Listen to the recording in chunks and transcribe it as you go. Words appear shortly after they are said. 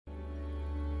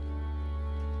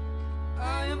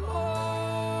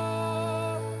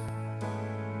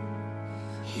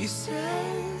He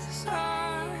says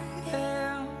I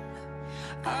am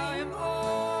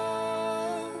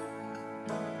all.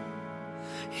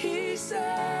 He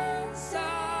says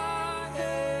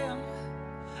I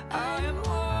am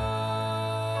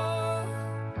all.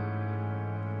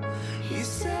 He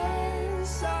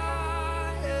says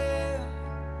I am,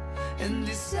 and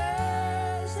he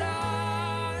says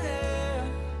I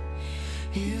am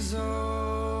his own.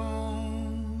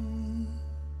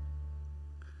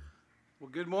 Well,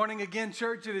 good morning again,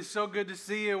 church. It is so good to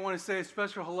see you. I want to say a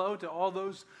special hello to all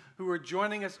those who are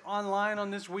joining us online on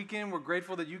this weekend. We're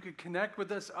grateful that you could connect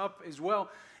with us up as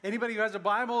well. Anybody who has a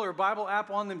Bible or a Bible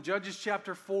app on them, Judges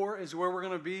chapter 4 is where we're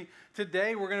going to be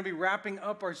today. We're going to be wrapping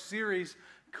up our series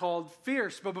called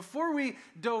Fierce. But before we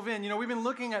dove in, we've been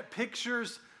looking at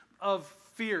pictures of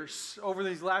fierce over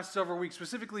these last several weeks,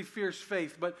 specifically fierce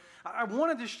faith. But I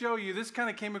wanted to show you, this kind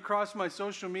of came across my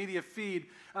social media feed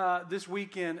this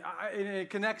weekend, and it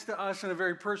connects to us in a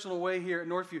very personal way here at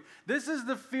Northview. This is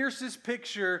the fiercest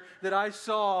picture that I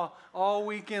saw all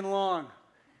weekend long.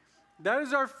 That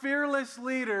is our fearless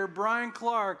leader, Brian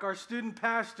Clark, our student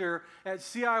pastor at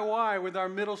CIY with our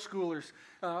middle schoolers.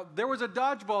 There was a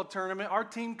dodgeball tournament. Our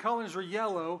team colors were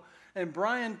yellow, and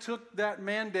Brian took that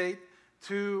mandate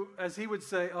to, as he would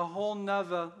say, a whole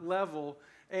nother level.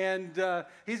 And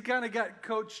he's kind of got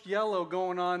Coach Yellow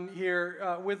going on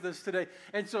here with us today.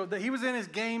 And so he was in his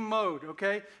game mode,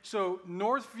 okay? So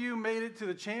Northview made it to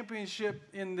the championship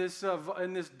in this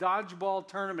dodgeball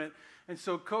tournament. And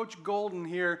so Coach Golden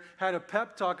here had a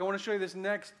pep talk. I want to show you this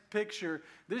next picture.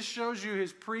 This shows you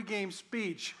his pregame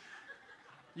speech.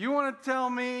 You want to tell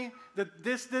me that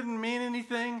this didn't mean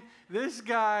anything? This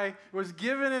guy was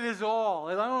giving it his all.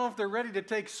 And I don't know if they're ready to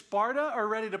take Sparta or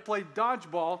ready to play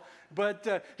dodgeball,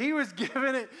 but he was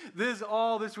giving it this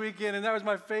all this weekend, and that was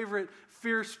my favorite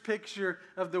fierce picture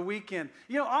of the weekend.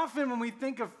 Often when we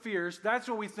think of fierce, that's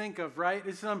what we think of, right?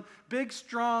 It's some big,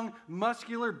 strong,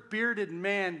 muscular, bearded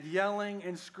man yelling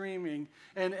and screaming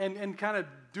and kind of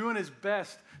doing his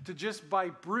best to just by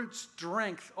brute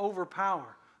strength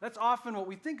overpower. That's often what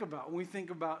we think about when we think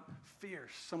about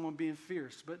fierce, someone being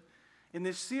fierce. But in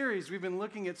this series, we've been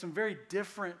looking at some very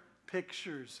different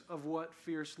pictures of what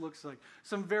fierce looks like.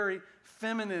 Some very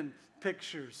feminine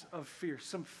pictures of fierce.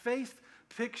 Some faith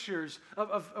pictures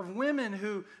of women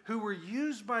who were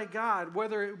used by God,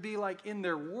 whether it be like in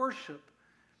their worship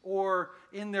or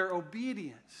in their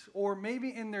obedience or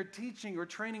maybe in their teaching or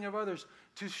training of others,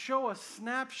 to show a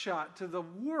snapshot to the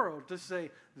world to say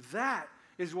that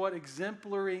is what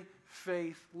exemplary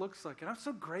faith looks like. And I'm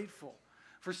so grateful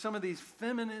for some of these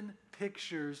feminine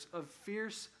pictures of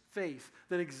fierce faith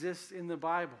that exists in the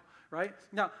Bible, right?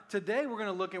 Now, today we're going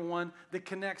to look at one that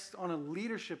connects on a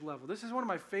leadership level. This is one of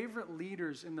my favorite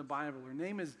leaders in the Bible. Her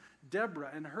name is Deborah,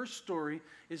 and her story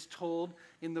is told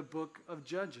in the book of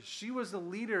Judges. She was a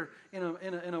leader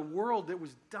in a world that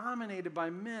was dominated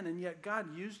by men, and yet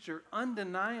God used her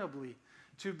undeniably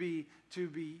to be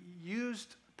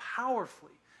used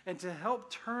powerfully and to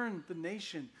help turn the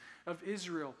nation of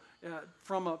Israel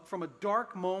from a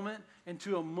dark moment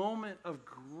into a moment of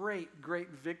great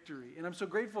victory. And I'm so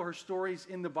grateful her story's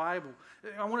in the Bible.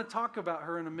 I want to talk about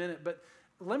her in a minute, but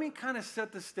let me kind of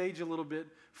set the stage a little bit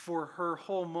for her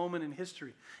whole moment in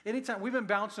history. Anytime, we've been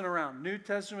bouncing around New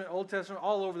Testament, Old Testament,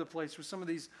 all over the place with some of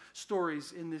these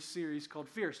stories in this series called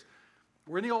Fierce.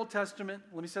 We're in the Old Testament.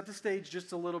 Let me set the stage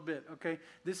just a little bit, okay?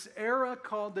 This era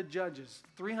called the Judges,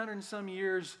 300 and some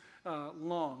years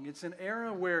long. It's an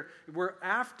era where we're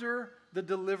after the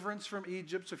deliverance from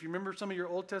Egypt. So if you remember some of your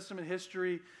Old Testament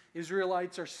history,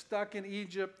 Israelites are stuck in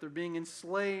Egypt. They're being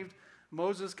enslaved.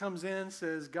 Moses comes in,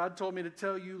 says, God told me to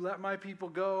tell you, let my people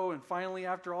go. And finally,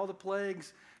 after all the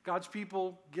plagues, God's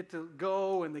people get to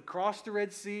go, and they cross the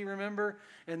Red Sea, remember?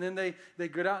 And then they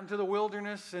get out into the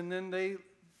wilderness, and then they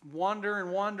wander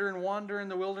in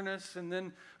the wilderness, and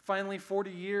then finally 40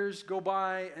 years go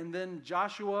by, and then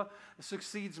Joshua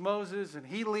succeeds Moses, and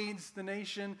he leads the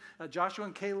nation, Joshua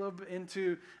and Caleb,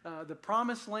 into the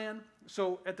promised land.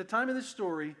 So at the time of this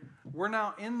story, we're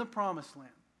now in the promised land.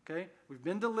 Okay, we've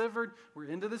been delivered. We're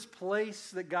into this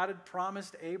place that God had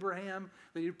promised Abraham,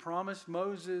 that He had promised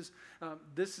Moses.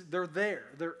 They're there.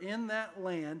 They're in that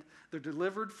land. They're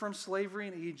delivered from slavery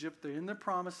in Egypt. They're in the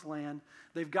promised land.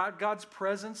 They've got God's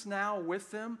presence now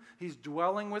with them. He's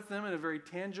dwelling with them in a very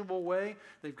tangible way.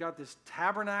 They've got this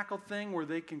tabernacle thing where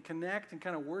they can connect and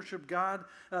kind of worship God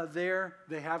there.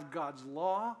 They have God's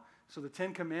law. So the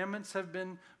 10 Commandments have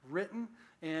been written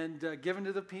and given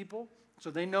to the people. So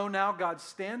they know now God's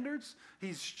standards.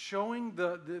 He's showing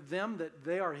them that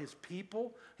they are his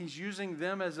people. He's using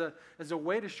them as a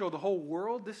way to show the whole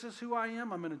world, this is who I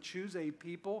am. I'm going to choose a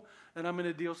people, and I'm going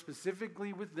to deal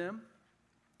specifically with them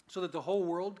so that the whole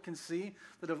world can see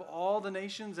that of all the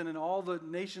nations and in all the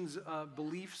nations'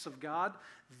 beliefs of God,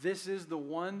 this is the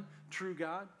one true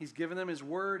God. He's given them his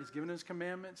word. He's given them his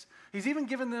commandments. He's even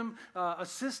given them a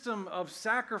system of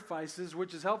sacrifices,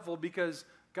 which is helpful because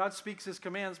God speaks his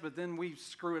commands, but then we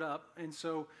screw it up. And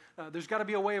so there's got to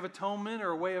be a way of atonement or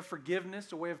a way of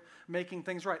forgiveness, a way of making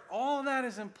things right. All that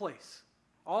is in place.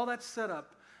 All that's set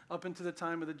up into the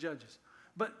time of the judges.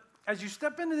 But as you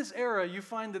step into this era, you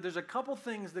find that there's a couple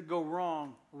things that go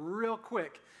wrong real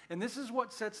quick. And this is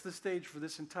what sets the stage for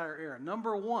this entire era.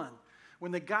 Number one,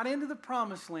 when they got into the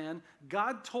promised land,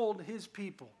 God told his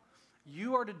people,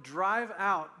 you are to drive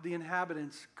out the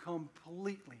inhabitants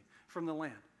completely from the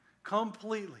land.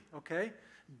 Completely, okay?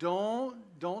 Don't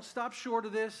stop short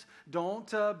of this.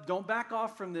 Don't back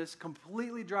off from this.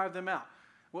 Completely drive them out.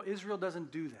 Well, Israel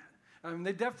doesn't do that. I mean,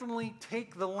 they definitely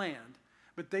take the land,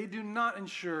 but they do not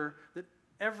ensure that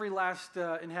every last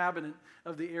inhabitant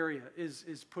of the area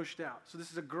is pushed out. So this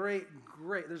is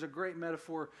there's a great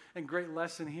metaphor and great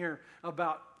lesson here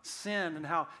about sin and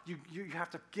how you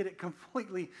have to get it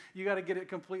completely, you got to get it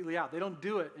completely out. They don't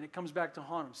do it, and it comes back to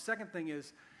haunt them. Second thing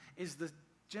is the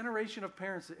generation of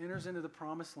parents that enters into the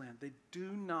promised land, they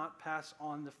do not pass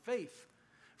on the faith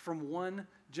from one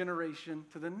generation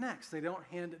to the next. They don't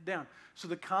hand it down. So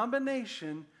the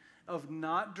combination of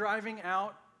not driving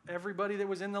out everybody that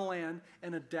was in the land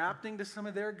and adapting to some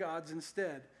of their gods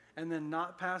instead, and then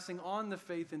not passing on the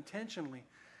faith intentionally,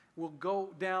 will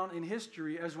go down in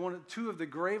history as two of the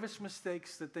gravest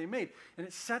mistakes that they made. And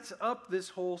it sets up this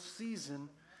whole season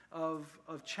of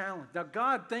challenge. Now,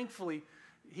 God, thankfully,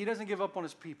 he doesn't give up on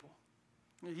his people.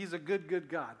 He's a good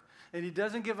God. And he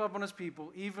doesn't give up on his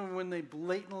people even when they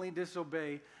blatantly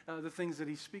disobey the things that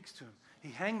he speaks to them. He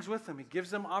hangs with them. He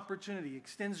gives them opportunity. He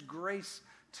extends grace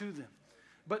to them.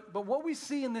 But what we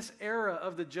see in this era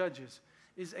of the judges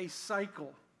is a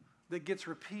cycle that gets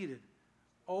repeated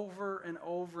over and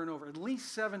over and over. At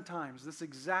least 7 times this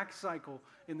exact cycle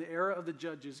in the era of the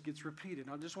judges gets repeated.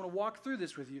 And I just want to walk through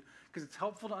this with you because it's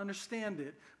helpful to understand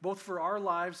it, both for our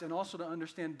lives and also to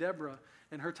understand Deborah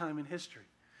and her time in history.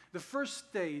 The first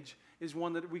stage is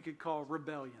one that we could call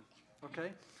rebellion,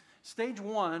 okay? Stage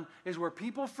 1 is where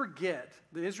people forget,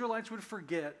 the Israelites would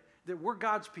forget that we're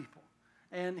God's people.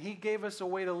 And he gave us a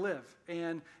way to live.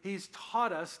 And he's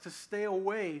taught us to stay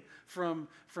away from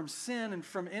sin and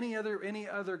from any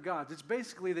other gods. It's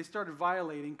basically they started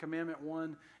violating commandment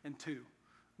 1 and 2.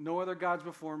 No other gods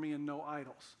before me and no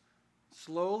idols.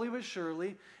 Slowly but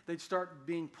surely, they'd start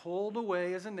being pulled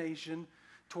away as a nation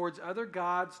towards other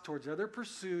gods, towards other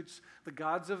pursuits. The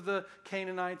gods of the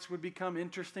Canaanites would become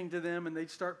interesting to them, and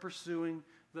they'd start pursuing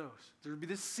those. There would be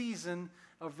this season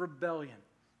of rebellion.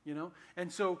 You know,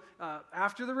 and so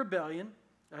after the rebellion,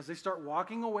 as they start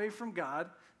walking away from God,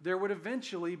 there would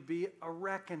eventually be a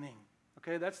reckoning.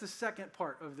 Okay, that's the second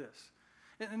part of this.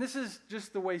 And this is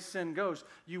just the way sin goes.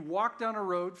 You walk down a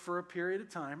road for a period of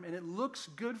time, and it looks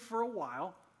good for a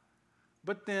while,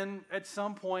 but then at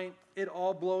some point, it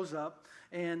all blows up,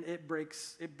 and it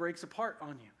breaks apart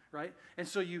on you, right? And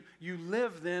so you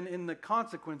live then in the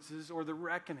consequences or the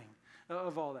reckoning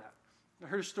of all that. I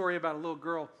heard a story about a little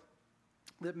girl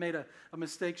that made a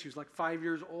mistake. She was like 5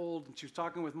 years old, and she was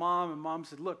talking with mom, and mom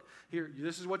said, look, here,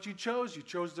 this is what you chose. You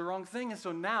chose the wrong thing, and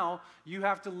so now you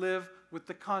have to live with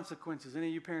the consequences. Any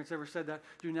of you parents ever said that?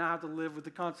 You now have to live with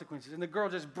the consequences. And the girl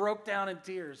just broke down in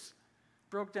tears,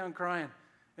 broke down crying.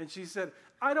 And she said,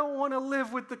 I don't want to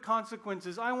live with the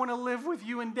consequences. I want to live with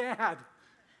you and Dad.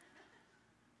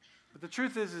 But the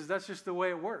truth is that's just the way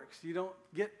it works. You don't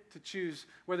get to choose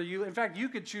whether in fact, you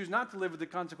could choose not to live with the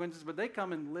consequences, but they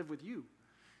come and live with you.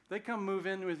 They come move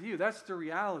in with you. That's the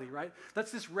reality, right? That's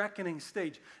this reckoning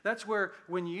stage. That's where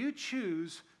when you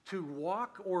choose to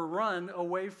walk or run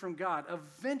away from God,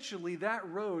 eventually that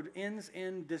road ends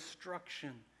in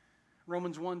destruction.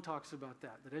 Romans 1 talks about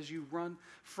that as you run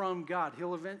from God,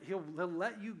 he'll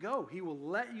let you go. He will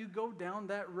let you go down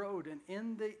that road, and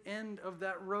in the end of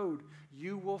that road,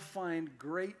 you will find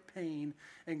great pain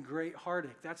and great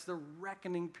heartache. That's the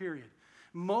reckoning period.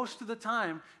 Most of the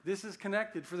time, this is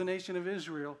connected for the nation of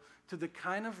Israel to the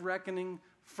kind of reckoning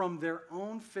from their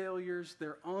own failures,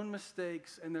 their own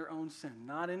mistakes, and their own sin.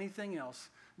 Not anything else,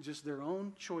 just their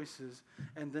own choices,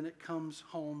 and then it comes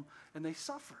home, and they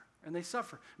suffer. And they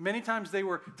suffer. Many times they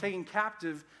were taken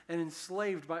captive and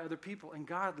enslaved by other people, and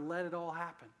God let it all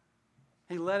happen.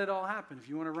 He let it all happen. If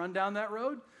you want to run down that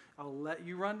road, I'll let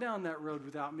you run down that road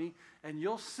without me, and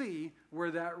you'll see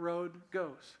where that road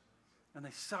goes. And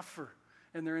they suffer,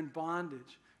 and they're in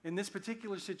bondage. In this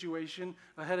particular situation,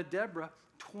 ahead of Deborah,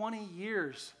 20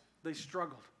 years they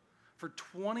struggled. For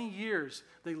 20 years,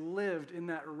 they lived in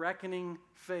that reckoning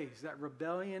phase, that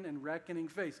rebellion and reckoning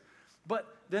phase.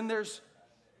 But then there's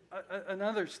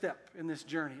another step in this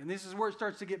journey, and this is where it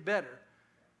starts to get better.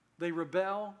 They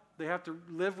rebel, they have to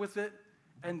live with it,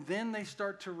 and then they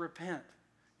start to repent.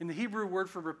 In the Hebrew word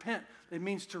for repent, it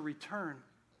means to return,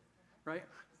 right?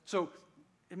 So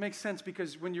it makes sense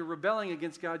because when you're rebelling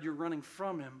against God, you're running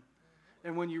from Him.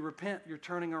 And when you repent, you're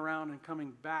turning around and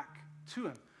coming back to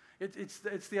Him.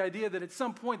 It's the idea that at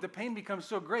some point the pain becomes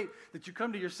so great that you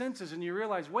come to your senses and you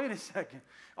realize, wait a second,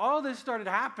 all this started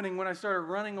happening when I started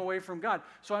running away from God.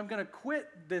 So I'm going to quit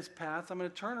this path, I'm going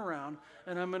to turn around,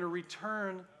 and I'm going to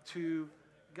return to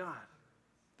God.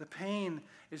 The pain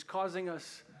is causing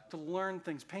us to learn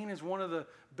things. Pain is one of the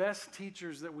best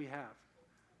teachers that we have,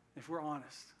 if we're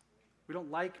honest. We don't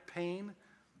like pain,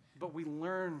 but we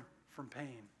learn from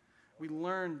pain. We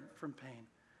learn from pain.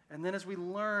 And then as we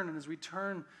learn and as we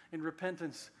turn in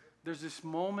repentance, there's this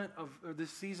moment or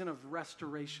this season of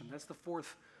restoration. That's the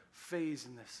fourth phase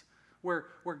in this, where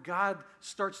God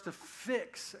starts to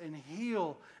fix and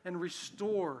heal and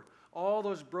restore all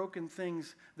those broken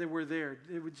things that were there.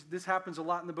 This happens a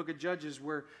lot in the book of Judges,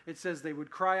 where it says they would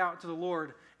cry out to the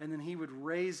Lord, and then He would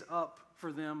raise up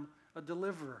for them a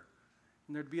deliverer.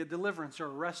 And there'd be a deliverance or a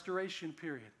restoration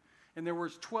period. And there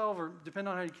was 12, or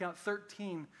depending on how you count,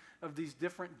 13 of these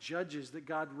different judges that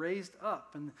God raised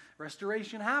up. And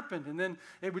restoration happened. And then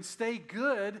it would stay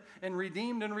good and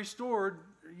redeemed and restored,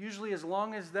 usually as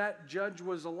long as that judge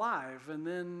was alive. And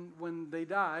then when they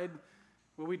died,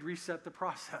 well, we'd reset the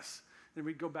process. Then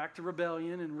we'd go back to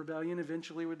rebellion, and rebellion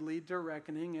eventually would lead to a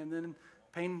reckoning. And then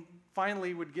pain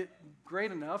finally would get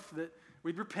great enough that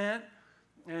we'd repent,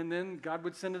 and then God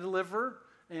would send a deliverer,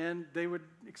 and they would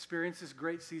experience this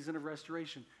great season of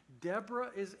restoration.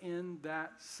 Deborah is in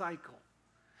that cycle.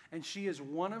 And she is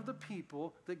one of the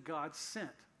people that God sent,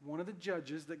 one of the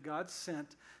judges that God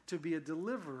sent to be a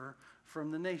deliverer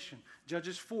from the nation.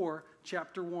 Judges 4,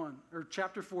 chapter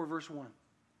 4, verse 1.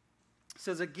 It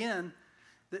says, again,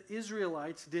 the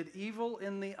Israelites did evil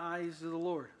in the eyes of the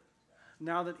Lord,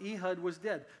 now that Ehud was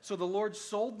dead. So the Lord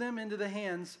sold them into the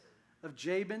hands of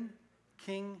Jabin,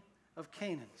 king of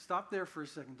Canaan. Stop there for a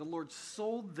second. The Lord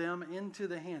sold them into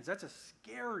the hands. That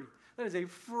is a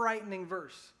frightening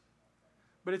verse.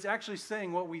 But it's actually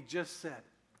saying what we just said.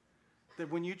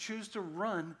 That when you choose to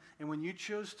run, and when you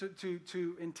choose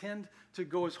to intend to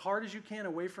go as hard as you can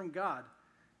away from God,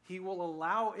 He will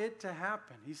allow it to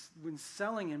happen. When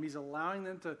selling him, He's allowing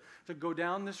them to go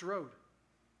down this road.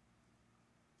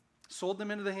 Sold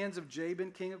them into the hands of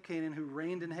Jabin, king of Canaan, who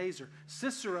reigned in Hazor.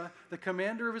 Sisera, the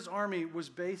commander of his army, was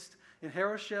based in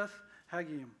Harosheth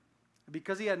Haggim.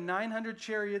 Because he had 900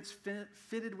 chariots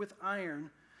fitted with iron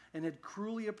and had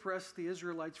cruelly oppressed the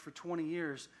Israelites for 20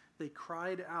 years, they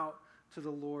cried out to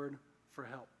the Lord for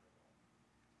help.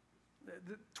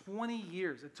 20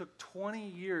 years. It took 20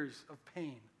 years of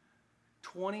pain,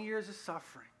 20 years of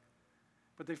suffering,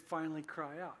 but they finally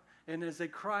cry out. And as they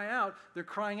cry out, they're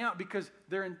crying out because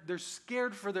they're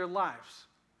scared for their lives.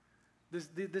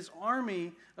 This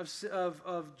army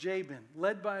of Jabin,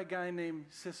 led by a guy named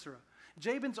Sisera.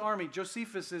 Jabin's army,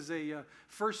 Josephus is a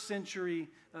first century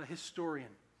historian.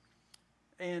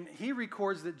 And he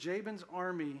records that Jabin's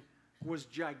army was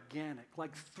gigantic,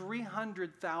 like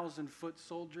 300,000 foot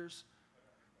soldiers,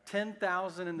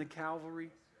 10,000 in the cavalry.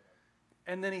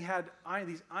 And then he had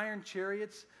these iron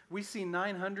chariots. We see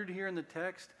 900 here in the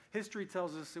text. History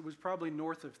tells us it was probably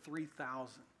north of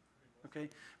 3,000. Okay?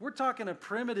 We're talking a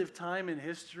primitive time in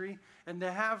history, and to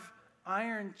have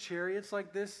iron chariots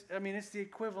like this, I mean, it's the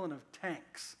equivalent of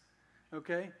tanks.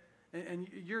 Okay? And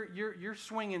you're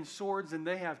swinging swords, and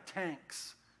they have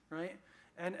tanks, right?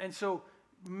 And so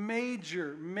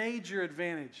major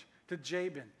advantage to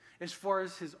Jabin as far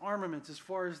as his armaments, as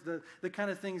far as the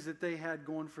kind of things that they had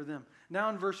going for them. Now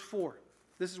in verse 4,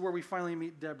 this is where we finally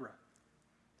meet Deborah.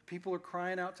 People are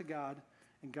crying out to God,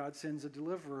 and God sends a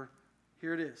deliverer.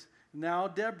 Here it is. Now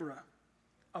Deborah,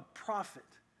 a prophet,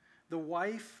 the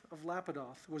wife of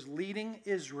Lapidoth, was leading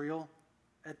Israel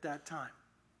at that time.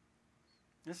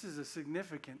 This is a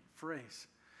significant phrase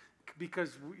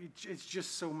because it's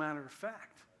just so matter of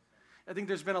fact. I think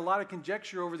there's been a lot of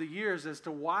conjecture over the years as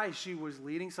to why she was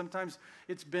leading. Sometimes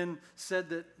it's been said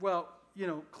that, well,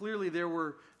 clearly there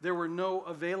were no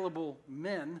available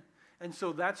men, and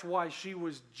so that's why she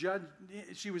was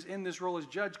in this role as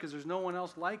judge, because there's no one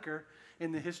else like her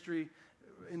in the history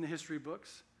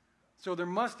books. So there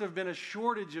must have been a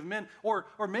shortage of men, or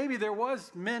maybe there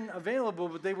was men available,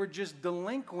 but they were just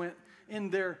delinquent in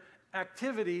their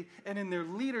activity and in their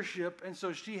leadership, and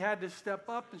so she had to step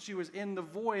up, and she was in the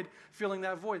void, filling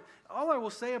that void. All I will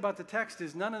say about the text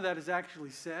is none of that is actually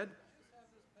said.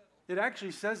 It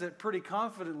actually says it pretty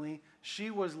confidently. She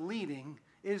was leading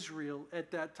Israel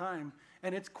at that time,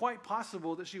 and it's quite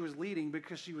possible that she was leading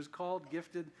because she was called,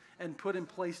 gifted, and put in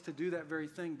place to do that very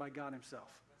thing by God himself.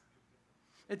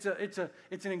 It's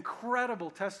an incredible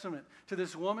testament to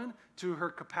this woman, to her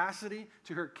capacity,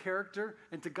 to her character,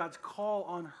 and to God's call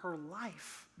on her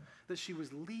life that she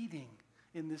was leading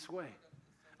in this way.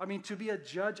 I mean, to be a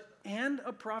judge and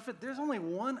a prophet, there's only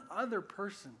one other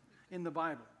person in the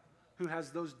Bible who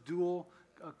has those dual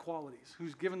qualities,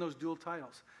 who's given those dual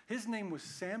titles. His name was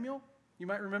Samuel. You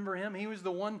might remember him. He was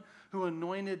the one who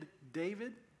anointed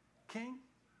David king.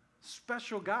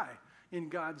 Special guy in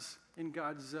God's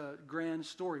grand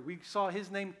story. We saw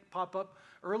his name pop up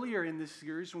earlier in this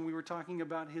series when we were talking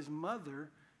about his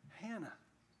mother, Hannah.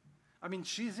 I mean,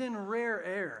 she's in rare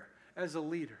air as a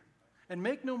leader. And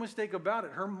make no mistake about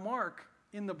it, her mark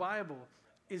in the Bible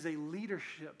is a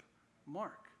leadership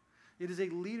mark. It is a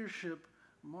leadership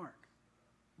mark.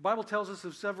 The Bible tells us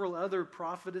of several other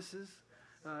prophetesses.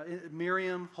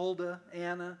 Miriam, Huldah,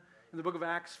 Anna. In the book of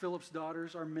Acts, Philip's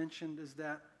daughters are mentioned as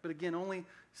that. But again, only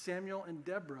Samuel and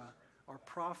Deborah are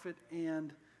prophet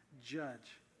and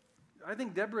judge. I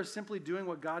think Deborah is simply doing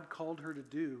what God called her to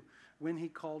do when he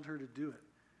called her to do it.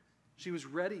 She was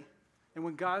ready. And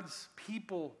when God's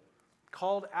people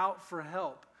called out for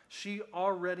help, she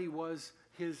already was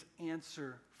his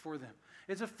answer for them.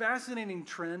 It's a fascinating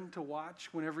trend to watch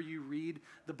whenever you read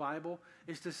the Bible,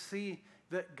 is to see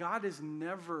that God is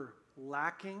never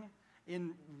lacking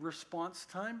in response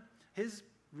time. His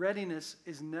readiness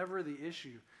is never the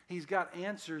issue. He's got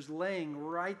answers laying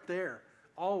right there,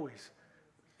 always.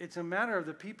 It's a matter of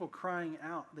the people crying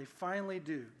out. They finally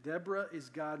do. Deborah is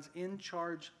God's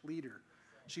in-charge leader.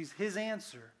 She's his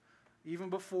answer, even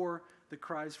before the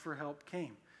cries for help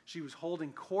came. She was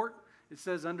holding court, it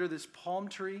says, under this palm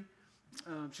tree.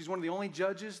 She's one of the only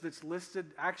judges that's listed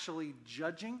actually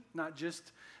judging, not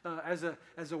just as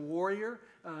a warrior,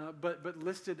 but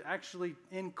listed actually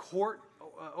in court,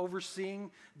 overseeing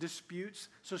disputes.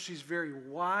 So she's very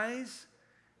wise.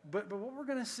 But what we're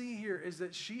going to see here is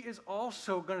that she is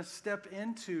also going to step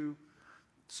into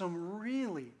some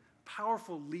really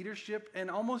powerful leadership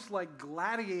and almost like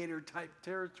gladiator type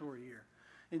territory here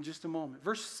in just a moment.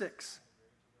 Verse 6.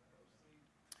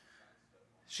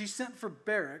 She sent for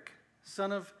Barak,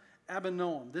 son of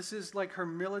Abinoam. This is like her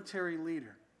military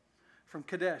leader from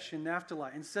Kadesh in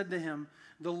Naphtali, and said to him,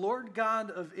 the Lord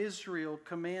God of Israel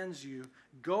commands you,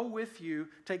 go with you,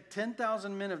 take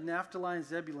 10,000 men of Naphtali and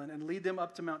Zebulun and lead them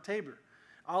up to Mount Tabor.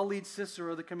 I'll lead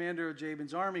Sisera, the commander of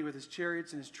Jabin's army, with his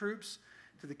chariots and his troops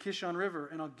to the Kishon River,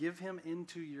 and I'll give him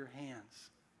into your hands.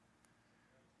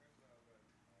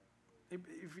 If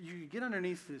you get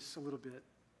underneath this a little bit,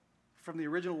 from the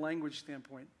original language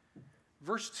standpoint,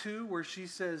 verse 2, where she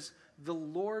says, the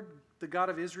Lord, the God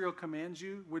of Israel commands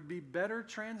you, would be better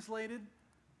translated,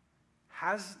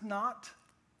 has not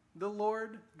the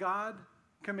Lord God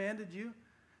commanded you?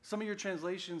 Some of your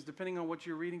translations, depending on what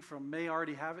you're reading from, may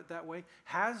already have it that way.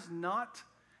 Has not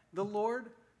the Lord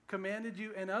commanded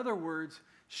you? In other words,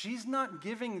 she's not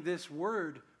giving this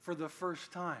word for the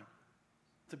first time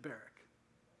to Barak.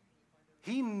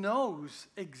 He knows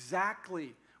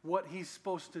exactly what he's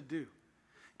supposed to do,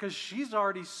 because she's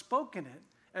already spoken it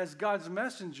as God's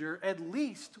messenger at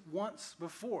least once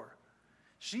before.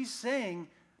 She's saying,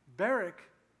 Barak,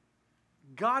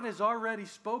 God has already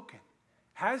spoken.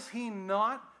 Has he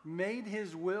not made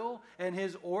his will and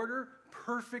his order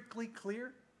perfectly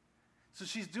clear? So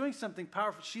she's doing something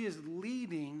powerful. She is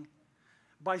leading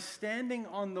by standing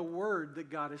on the word that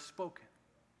God has spoken.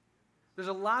 There's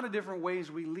a lot of different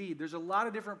ways we lead. There's a lot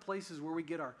of different places where we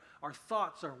get our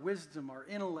thoughts, our wisdom, our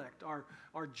intellect,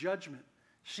 our judgment.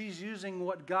 She's using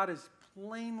what God has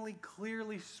plainly,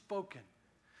 clearly spoken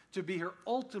to be her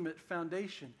ultimate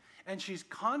foundation. And she's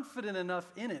confident enough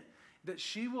in it that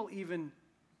she will even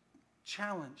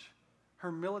challenge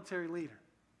her military leader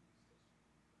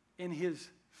in his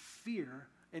fear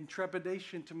and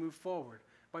trepidation to move forward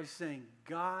by saying,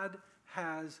 God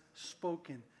has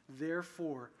spoken,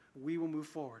 therefore we will move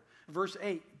forward. Verse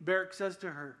 8, Barak says to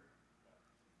her,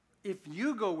 if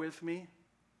you go with me,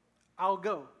 I'll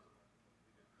go.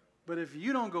 But if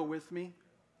you don't go with me,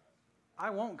 I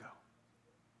won't go.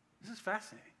 This is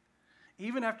fascinating.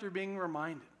 Even after being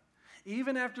reminded,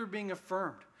 even after being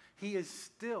affirmed, he is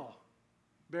still,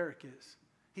 Barak is,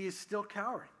 he is still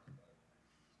cowering.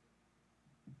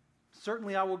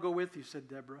 Certainly I will go with you, said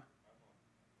Deborah.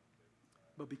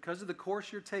 But because of the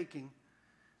course you're taking,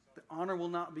 the honor will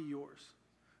not be yours.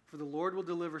 For the Lord will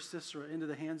deliver Sisera into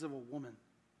the hands of a woman.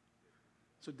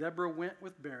 So Deborah went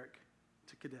with Barak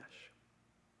to Kadesh.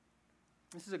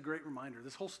 This is a great reminder,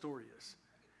 this whole story is,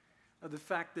 of the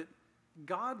fact that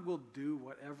God will do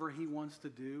whatever he wants to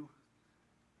do,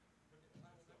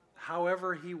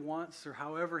 however he wants or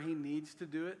however he needs to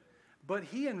do it. But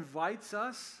he invites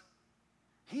us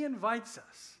into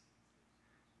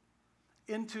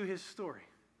his story.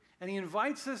 And he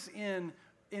invites us in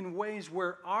ways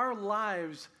where our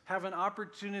lives have an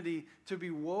opportunity to be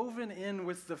woven in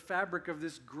with the fabric of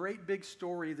this great big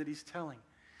story that he's telling.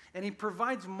 And he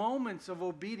provides moments of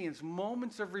obedience,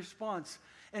 moments of response.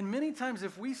 And many times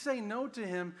if we say no to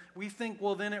him, we think,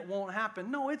 well, then it won't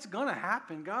happen. No, it's going to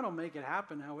happen. God will make it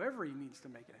happen however he needs to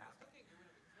make it happen.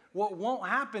 What won't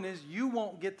happen is you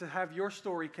won't get to have your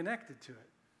story connected to it.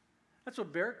 That's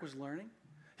what Barak was learning.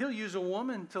 He'll use a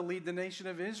woman to lead the nation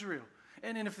of Israel.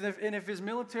 And if his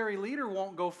military leader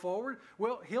won't go forward,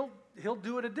 well, he'll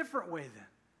do it a different way then.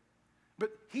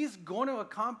 But he's going to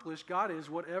accomplish, God is,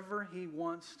 whatever he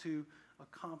wants to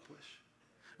accomplish.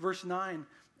 Verse 9,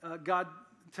 God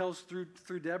tells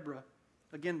through Deborah,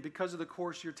 again, because of the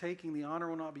course you're taking, the honor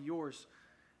will not be yours.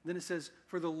 Then it says,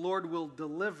 for the Lord will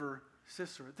deliver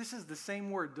Sisera. This is the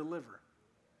same word, deliver.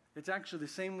 It's actually the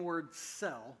same word,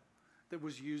 sell, that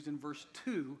was used in verse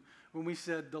 2 when we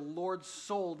said the Lord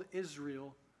sold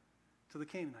Israel to the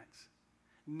Canaanites.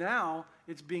 Now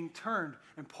it's being turned.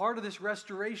 And part of this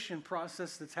restoration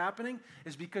process that's happening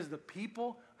is because the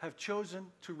people have chosen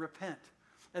to repent.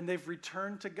 And they've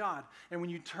returned to God. And when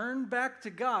you turn back to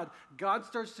God, God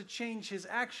starts to change his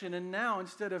action. And now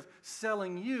instead of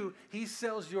selling you, he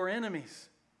sells your enemies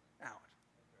out.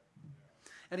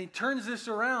 And he turns this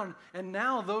around. And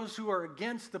now those who are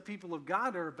against the people of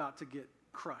God are about to get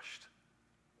crushed.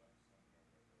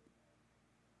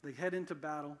 They head into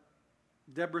battle.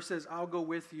 Deborah says, I'll go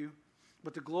with you.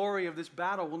 But the glory of this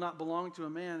battle will not belong to a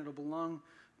man. It'll belong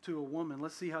to a woman.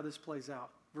 Let's see how this plays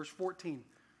out. Verse 14.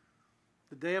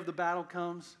 The day of the battle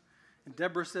comes, and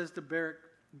Deborah says to Barak,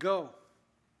 go.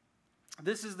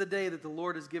 This is the day that the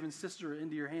Lord has given Sisera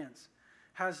into your hands.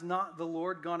 Has not the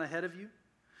Lord gone ahead of you?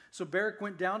 So Barak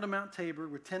went down to Mount Tabor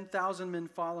with 10,000 men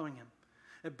following him.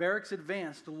 At Barak's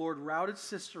advance, the Lord routed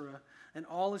Sisera and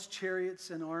all his chariots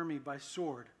and army by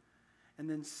sword. And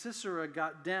then Sisera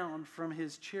got down from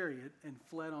his chariot and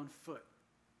fled on foot.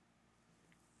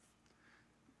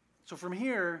 So from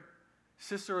here,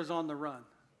 Sisera's on the run.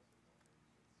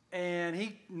 And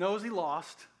he knows he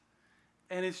lost,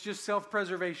 and it's just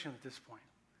self-preservation at this point.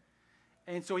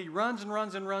 And so he runs and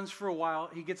runs and runs for a while.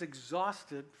 He gets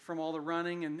exhausted from all the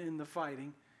running and the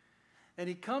fighting. And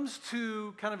he comes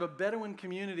to kind of a Bedouin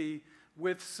community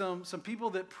with some people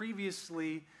that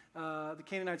previously the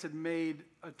Canaanites had made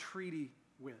a treaty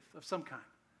with, of some kind.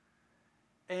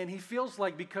 And he feels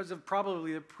like because of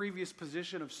probably the previous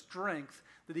position of strength,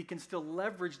 that he can still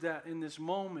leverage that in this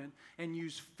moment and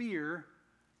use fear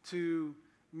to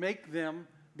make them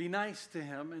be nice to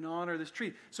him and honor this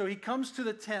treaty. So he comes to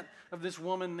the tent of this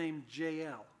woman named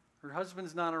Jael. Her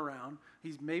husband's not around.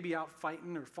 He's maybe out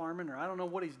fighting or farming, or I don't know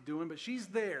what he's doing, but she's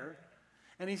there.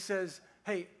 And he says,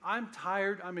 hey, I'm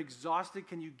tired, I'm exhausted.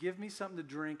 Can you give me something to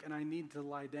drink? And I need to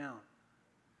lie down.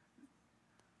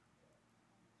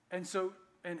 And so,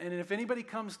 and if anybody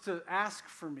comes to ask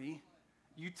for me,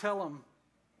 you tell them,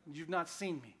 you've not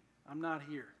seen me. I'm not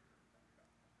here.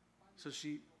 So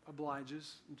she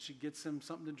obliges, and she gets him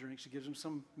something to drink. She gives him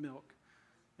some milk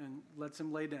and lets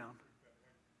him lay down.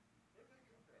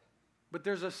 But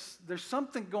there's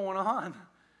something going on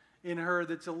in her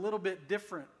that's a little bit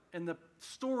different. And the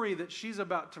story that she's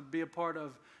about to be a part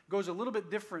of goes a little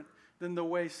bit different than the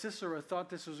way Sisera thought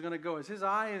this was going to go. As his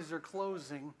eyes are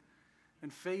closing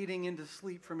and fading into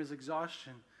sleep from his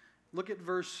exhaustion, look at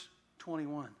verse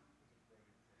 21.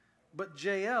 But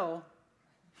Jael,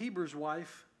 Heber's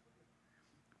wife,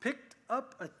 picked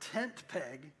up a tent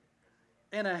peg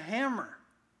and a hammer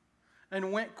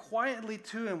and went quietly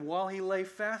to him while he lay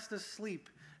fast asleep,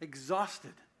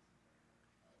 exhausted.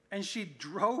 And she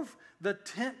drove the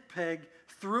tent peg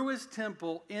through his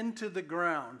temple into the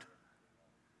ground.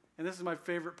 And this is my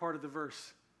favorite part of the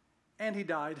verse. And he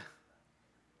died.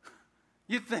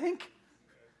 You think?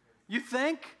 You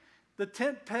think the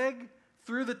tent peg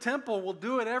through the temple will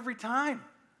do it every time?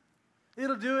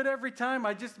 It'll do it every time.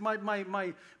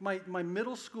 My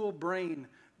middle school brain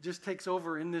just takes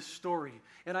over in this story.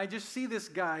 And I just see this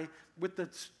guy with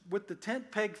the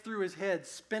tent peg through his head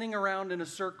spinning around in a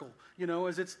circle,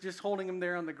 as it's just holding him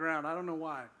there on the ground. I don't know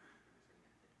why.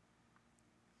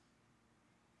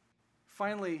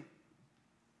 finally,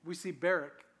 we see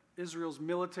Barak, Israel's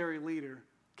military leader,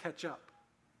 catch up.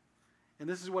 And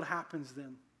this is what happens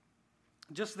then.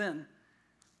 Just then,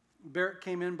 Barak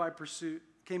came in pursuit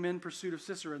of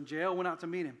Sisera, and Jael went out to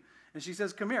meet him. And she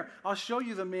says, "Come here, I'll show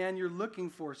you the man you're looking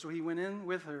for." So he went in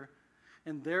with her,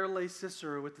 and there lay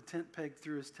Sisera with the tent peg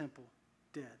through his temple,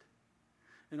 dead.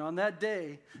 And on that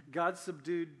day, God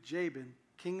subdued Jabin,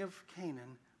 king of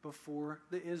Canaan, before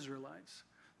the Israelites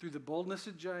through the boldness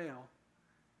of Jael,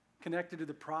 connected to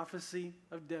the prophecy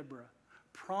of Deborah,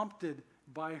 prompted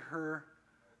by her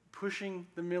pushing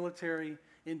the military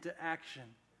into action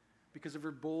because of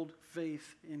her bold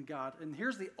faith in God. And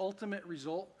here's the ultimate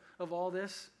result of all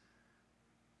this.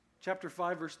 Chapter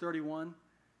 5, verse 31.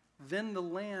 Then the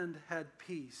land had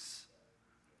peace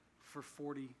for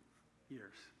 40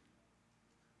 years.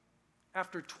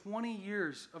 After 20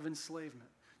 years of enslavement,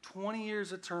 20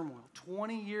 years of turmoil,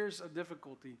 20 years of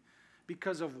difficulty,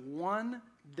 because of one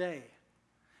day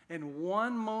and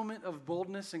one moment of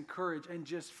boldness and courage and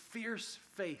just fierce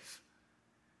faith,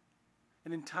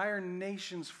 an entire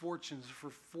nation's fortunes for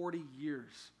 40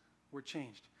 years were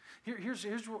changed.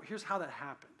 Here's how that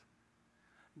happened.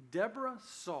 Deborah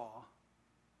saw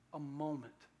a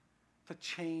moment to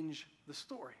change the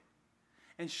story.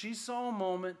 And she saw a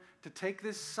moment to take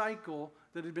this cycle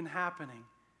that had been happening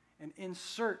and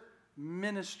insert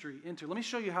ministry into it. Let me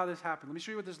show you how this happened. Let me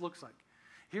show you what this looks like.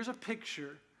 Here's a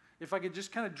picture. If I could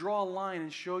just kind of draw a line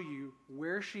and show you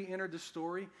where she entered the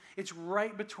story, it's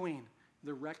right between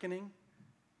the reckoning.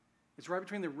 It's right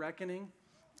between the reckoning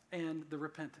and the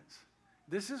repentance.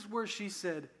 This is where she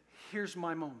said, "Here's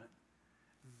my moment.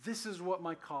 This is what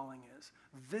my calling is.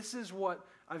 This is what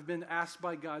I've been asked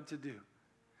by God to do."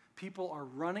 People are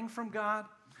running from God.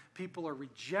 People are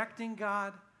rejecting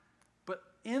God. But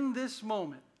in this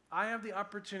moment, I have the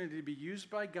opportunity to be used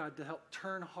by God to help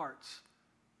turn hearts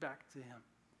back to Him.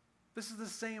 This is the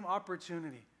same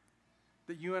opportunity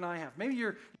that you and I have. Maybe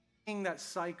you're seeing that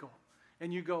cycle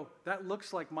and you go, "That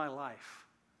looks like my life."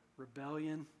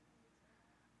 Rebellion,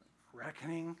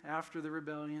 reckoning after the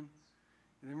rebellion,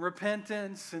 and then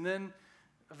repentance, and then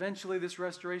eventually this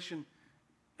restoration.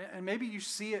 And maybe you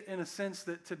see it in a sense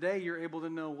that today you're able to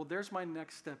know, well, there's my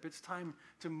next step. It's time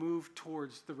to move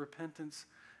towards the repentance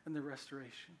and the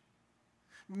restoration.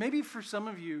 Maybe for some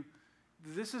of you,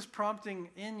 this is prompting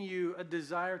in you a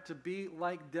desire to be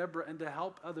like Deborah and to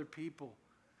help other people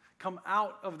come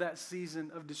out of that season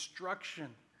of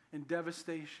destruction and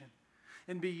devastation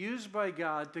and be used by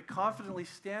God to confidently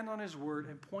stand on His word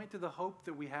and point to the hope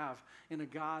that we have in a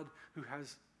God who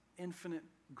has infinite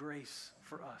grace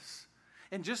for us.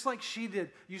 And just like she did,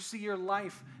 you see your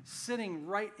life sitting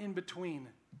right in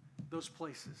between those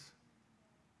places,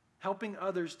 helping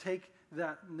others take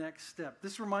that next step.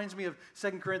 This reminds me of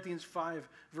 2 Corinthians 5,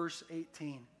 verse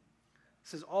 18. It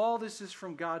says, "All this is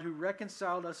from God who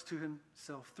reconciled us to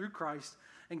Himself through Christ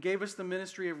and gave us the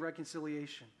ministry of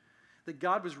reconciliation. That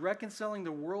God was reconciling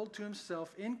the world to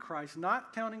Himself in Christ,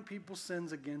 not counting people's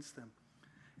sins against them.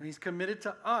 And He's committed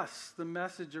to us the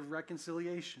message of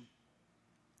reconciliation.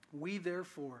 We,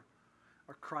 therefore,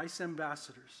 are Christ's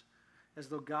ambassadors, as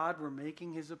though God were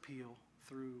making His appeal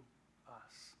through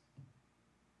us."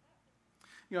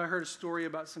 You know, I heard a story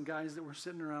about some guys that were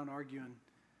sitting around arguing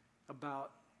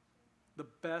about the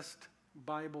best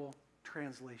Bible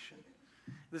translation.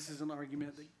 This is an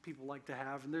argument that people like to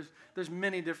have, and there's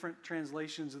many different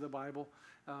translations of the Bible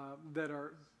that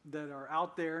are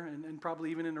out there, and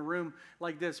probably even in a room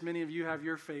like this, many of you have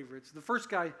your favorites. The first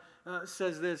guy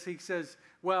says this. He says,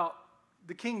 well,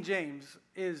 the King James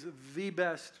is the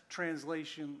best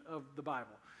translation of the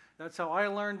Bible. That's how I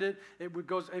learned it. If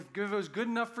it was good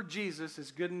enough for Jesus,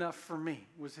 it's good enough for me,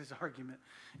 was his argument.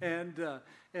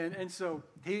 And so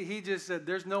he just said,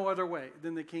 there's no other way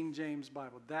than the King James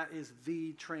Bible. That is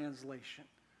the translation.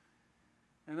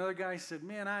 Another guy said,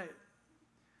 man,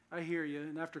 I hear you.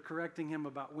 And after correcting him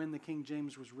about when the King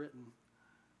James was written,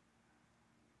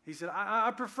 he said,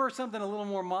 I prefer something a little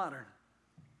more modern.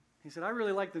 He said, I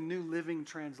really like the New Living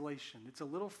Translation. It's a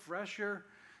little fresher.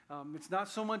 It's not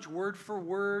so much word for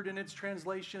word in its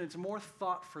translation. It's more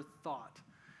thought for thought.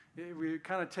 It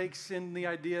kind of takes in the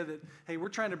idea that, hey, we're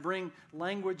trying to bring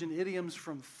language and idioms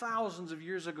from thousands of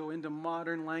years ago into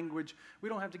modern language. We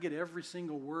don't have to get every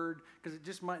single word because it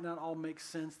just might not all make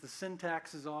sense. The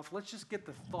syntax is off. Let's just get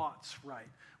the thoughts right.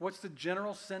 What's the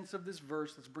general sense of this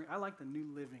verse? I like the New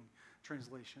Living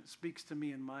Translation. It speaks to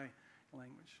me in my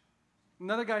language.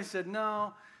 Another guy said,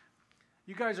 no,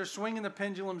 you guys are swinging the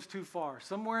pendulums too far.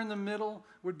 Somewhere in the middle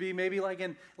would be maybe like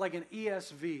an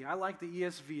ESV. I like the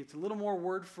ESV. It's a little more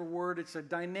word for word. It's a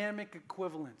dynamic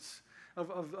equivalence.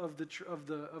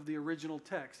 of the original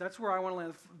text. That's where I want to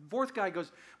land. The fourth guy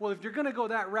goes, well, if you're going to go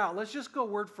that route, let's just go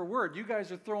word for word. You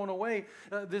guys are throwing away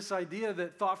this idea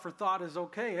that thought for thought is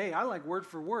okay. Hey, I like word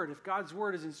for word. If God's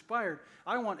word is inspired,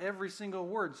 I want every single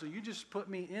word. So you just put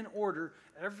me in order,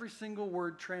 every single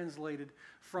word translated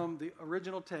from the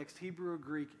original text, Hebrew or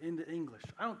Greek, into English.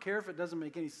 I don't care if it doesn't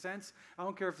make any sense. I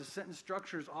don't care if the sentence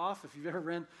structure is off. If you've ever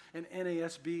read an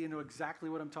NASB, you know exactly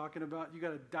what I'm talking about. You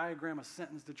got to diagram a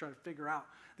sentence to try to figure out.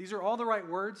 These are all the right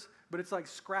words, but it's like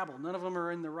Scrabble. None of them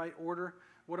are in the right order.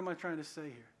 What am I trying to say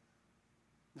here?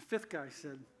 The fifth guy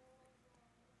said,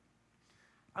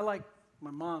 I like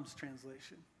my mom's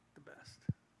translation the best.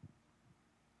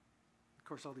 Of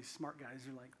course, all these smart guys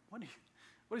are like,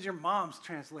 what is your mom's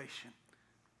translation?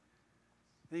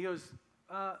 And he goes,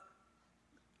 I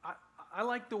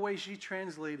like the way she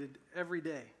translated every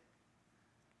day,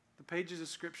 the pages of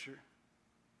Scripture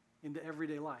into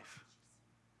everyday life.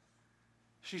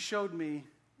 She showed me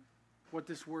what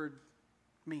this word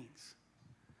means.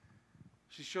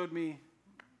 She showed me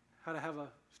how to have a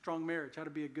strong marriage, how to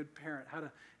be a good parent, how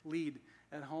to lead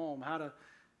at home, how to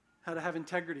have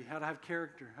integrity, how to have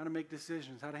character, how to make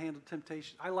decisions, how to handle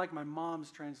temptation. I like my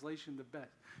mom's translation the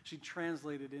best. She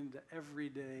translated into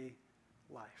everyday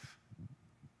life.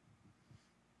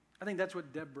 I think that's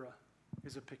what Deborah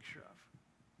is a picture of.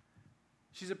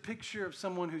 She's a picture of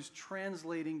someone who's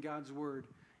translating God's word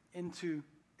into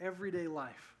everyday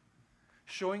life,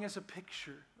 showing us a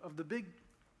picture of the big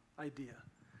idea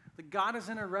that God is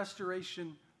in a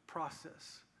restoration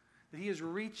process, that he is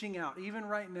reaching out, even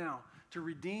right now, to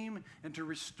redeem and to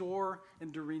restore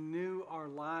and to renew our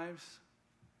lives.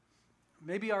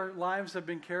 Maybe our lives have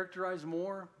been characterized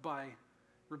more by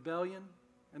rebellion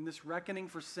and this reckoning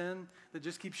for sin that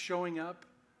just keeps showing up.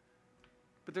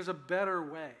 But there's a better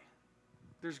way.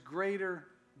 There's greater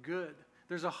good.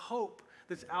 There's a hope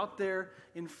that's out there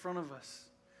in front of us.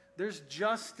 There's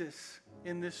justice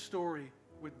in this story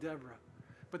with Deborah.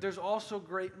 But there's also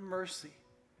great mercy.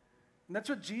 And that's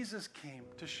what Jesus came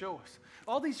to show us.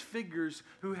 All these figures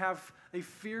who have a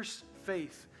fierce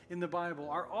faith in the Bible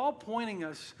are all pointing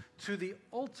us to the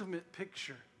ultimate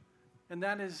picture, and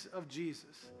that is of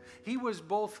Jesus. He was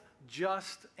both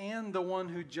just and the one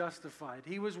who justified.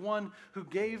 He was one who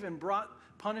gave and brought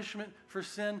punishment for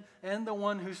sin, and the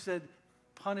one who said,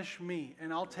 punish me,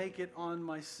 and I'll take it on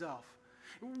myself.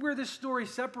 Where this story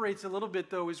separates a little bit,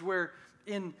 though, is where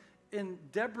in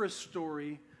Deborah's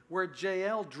story, where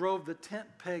Jael drove the tent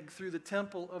peg through the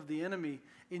temple of the enemy,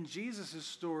 in Jesus'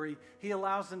 story, he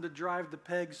allows him to drive the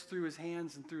pegs through his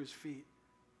hands and through his feet.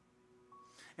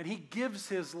 And he gives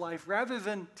his life, rather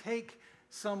than take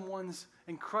someone's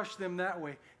and crush them that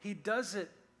way, he does it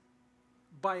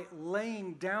by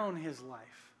laying down his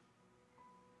life.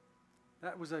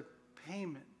 That was a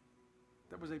payment.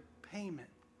 That was a payment.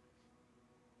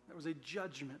 That was a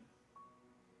judgment.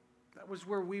 That was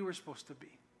where we were supposed to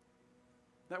be.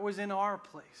 That was in our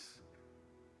place.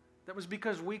 That was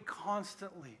because we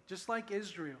constantly, just like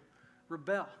Israel,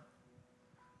 rebel.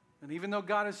 And even though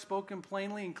God has spoken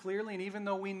plainly and clearly, and even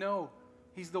though we know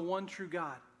he's the one true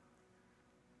God,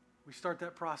 we start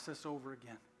that process over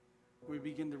again. We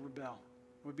begin to rebel.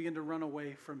 We begin to run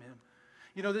away from him.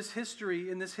 You know, in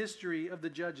this history of the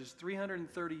judges,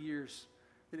 330 years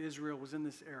that Israel was in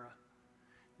this era,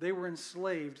 they were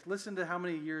enslaved. Listen to how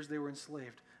many years they were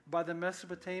enslaved. By the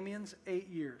Mesopotamians, 8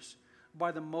 years.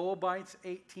 By the Moabites,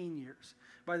 18 years.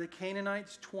 By the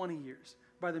Canaanites, 20 years.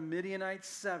 By the Midianites,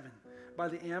 7. By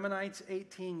the Ammonites,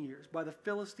 18 years. By the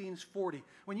Philistines, 40.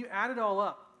 When you add it all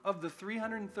up, of the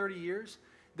 330 years,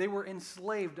 they were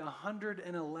enslaved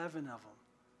 111 of them.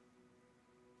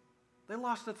 They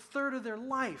lost a third of their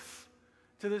life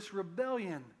to this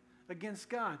rebellion against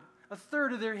God. A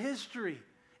third of their history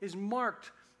is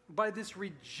marked by this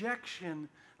rejection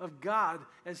of God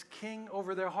as king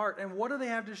over their heart. And what do they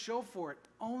have to show for it?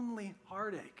 Only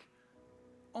heartache.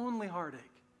 Only heartache.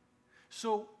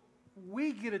 So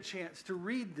we get a chance to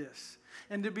read this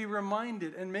and to be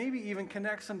reminded and maybe even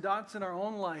connect some dots in our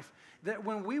own life that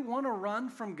when we want to run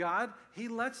from God, he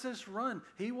lets us run.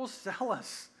 He will sell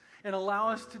us and allow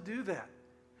us to do that.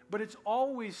 But it's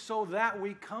always so that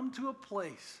we come to a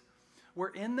place where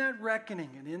in that reckoning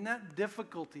and in that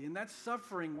difficulty, in that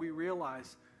suffering, we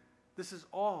realize this is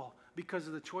all because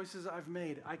of the choices I've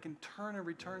made. I can turn and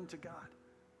return to God.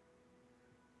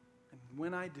 And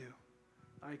when I do,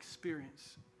 I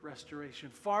experience restoration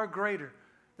far greater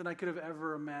than I could have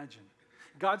ever imagined.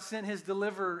 God sent his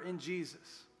deliverer in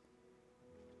Jesus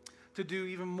to do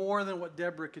even more than what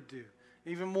Deborah could do,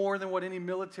 even more than what any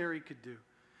military could do.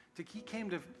 He came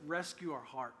to rescue our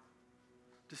heart,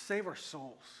 to save our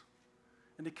souls.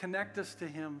 and to connect us to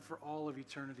him for all of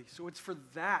eternity. So it's for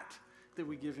that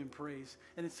we give him praise.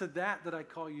 And it's to that I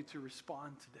call you to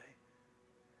respond today.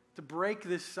 To break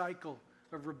this cycle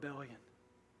of rebellion.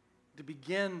 To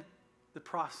begin the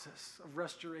process of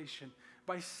restoration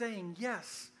by saying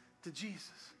yes to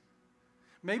Jesus.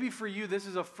 Maybe for you, this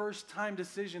is a first-time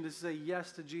decision to say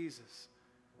yes to Jesus.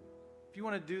 If you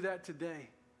want to do that today,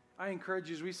 I encourage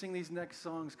you as we sing these next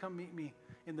songs, come meet me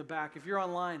in the back. If you're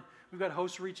online, we've got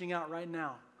hosts reaching out right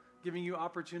now, giving you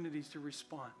opportunities to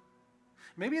respond.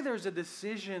 Maybe there's a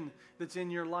decision that's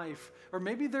in your life, or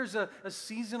maybe there's a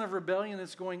season of rebellion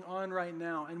that's going on right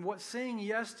now. And what saying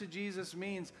yes to Jesus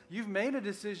means, you've made a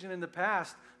decision in the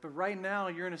past, but right now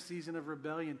you're in a season of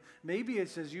rebellion. Maybe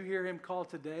it's as you hear him call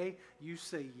today, you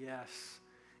say yes,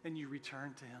 and you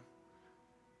return to him.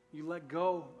 You let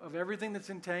go of everything that's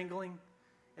entangling,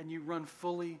 and you run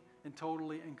fully and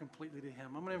totally and completely to him.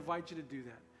 I'm going to invite you to do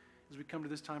that as we come to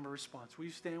this time of response. Will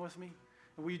you stand with me?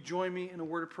 And will you join me in a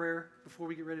word of prayer before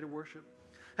we get ready to worship?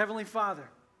 Heavenly Father,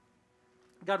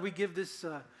 God, we give this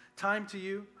time to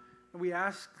you, and we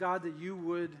ask, God, that you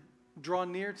would draw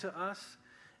near to us,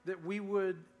 that we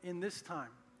would, in this time,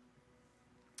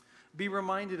 be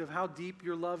reminded of how deep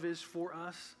your love is for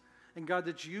us, and God,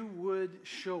 that you would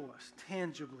show us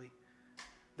tangibly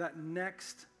that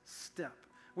next step.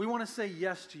 We want to say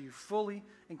yes to you fully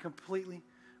and completely.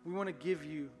 We want to give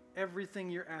you everything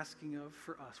you're asking of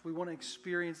for us. We want to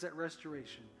experience that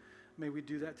restoration. May we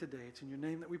do that today. It's in your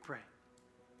name that we pray.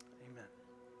 Amen.